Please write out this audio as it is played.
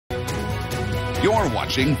You're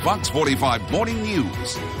watching Fox 45 Morning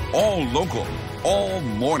News. All local, all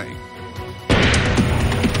morning.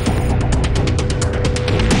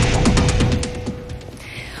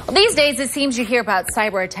 Well, these days, it seems you hear about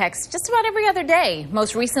cyber attacks just about every other day.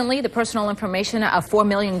 Most recently, the personal information of 4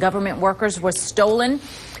 million government workers was stolen.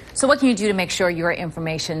 So what can you do to make sure your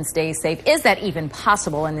information stays safe? Is that even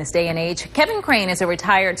possible in this day and age? Kevin Crane is a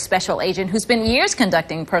retired special agent who's been years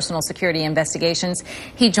conducting personal security investigations.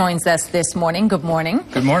 He joins us this morning. Good morning.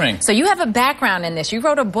 Good morning. So you have a background in this. You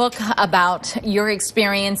wrote a book about your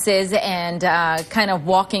experiences and kind of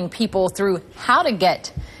walking people through how to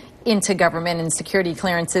get into government and security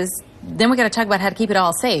clearances. Then we got to talk about how to keep it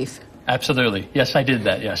all safe. Absolutely. Yes, I did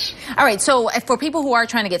that, yes. All right, so for people who are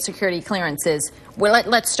trying to get security clearances, well,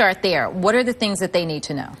 let's start there. What are the things that they need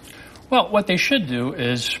to know? Well, what they should do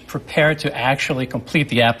is prepare to actually complete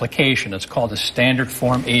the application. It's called a Standard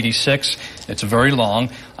Form 86. It's very long.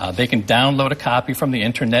 They can download a copy from the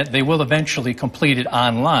internet. They will eventually complete it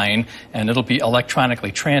online, and it'll be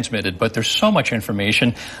electronically transmitted. But there's so much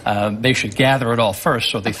information, they should gather it all first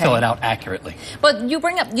so they fill it out accurately. But you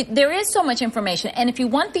bring up, there is so much information, and if you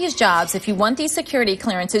want these jobs, if you want these security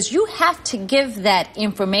clearances, you have to give that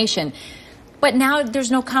information. But now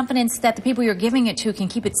there's no confidence that the people you're giving it to can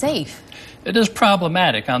keep it safe. It is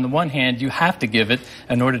problematic. On the one hand, you have to give it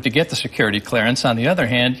in order to get the security clearance. On the other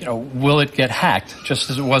hand, will it get hacked,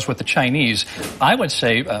 just as it was with the Chinese? I would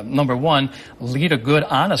say, number one, lead a good,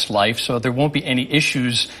 honest life so there won't be any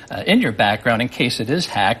issues in your background in case it is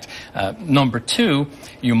hacked. Number two,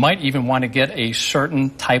 you might even want to get a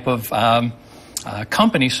certain type of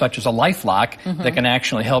company such as a LifeLock that can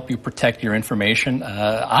actually help you protect your information.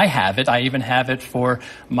 I have it. I even have it for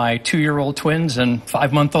my 2-year-old twins and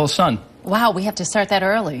 5-month-old son. Wow, we have to start that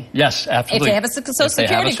early. Yes, absolutely. If they have a social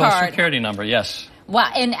security card. Social security number, yes.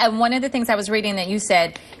 Wow, and one of the things I was reading that you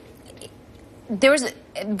said, there's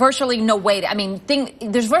virtually no way to,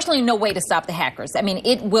 there's virtually no way to stop the hackers. I mean,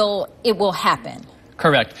 it will happen.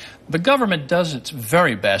 Correct. The government does its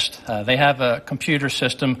very best. They have a computer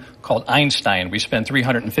system called Einstein. We spend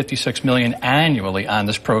 $356 million annually on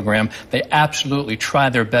this program. They absolutely try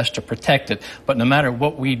their best to protect it. But no matter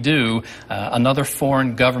what we do, another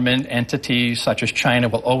foreign government entity such as China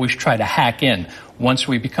will always try to hack in. Once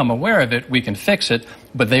we become aware of it, we can fix it,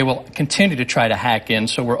 but they will continue to try to hack in,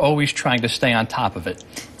 so we're always trying to stay on top of it.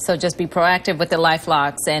 So just be proactive with the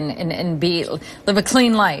LifeLocks and live a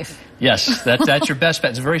clean life. Yes, that's your best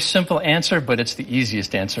bet. It's a very simple answer, but it's the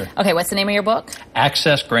easiest answer. Okay, what's the name of your book?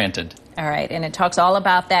 Access Granted. All right, and it talks all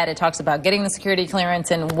about that. It talks about getting the security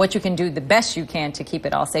clearance and what you can do the best you can to keep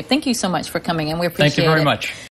it all safe. Thank you so much for coming in. We appreciate it. Thank you very much.